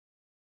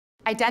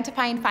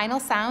Identifying final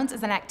sounds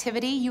is an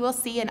activity you will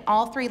see in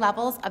all 3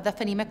 levels of the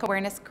Phonemic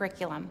Awareness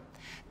Curriculum.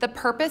 The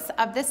purpose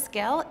of this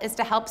skill is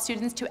to help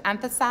students to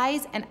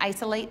emphasize and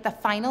isolate the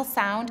final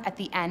sound at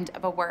the end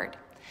of a word.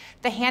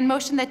 The hand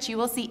motion that you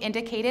will see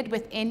indicated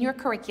within your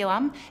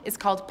curriculum is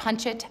called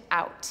punch it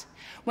out.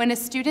 When a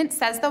student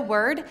says the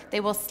word,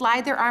 they will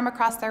slide their arm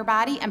across their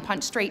body and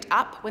punch straight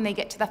up when they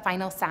get to the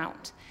final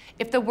sound.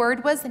 If the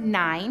word was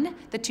 9,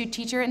 the 2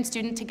 teacher and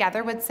student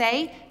together would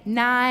say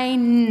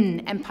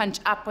 9 and punch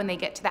up when they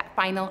get to that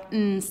final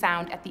n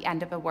sound at the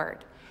end of a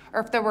word.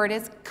 Or if the word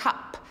is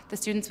cup, the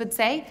students would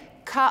say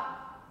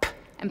cup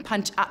and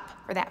punch up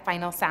for that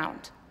final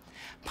sound.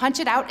 Punch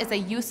it out is a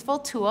useful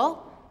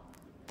tool.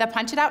 The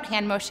punch it out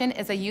hand motion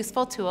is a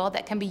useful tool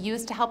that can be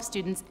used to help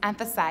students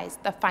emphasize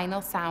the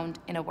final sound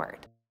in a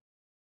word.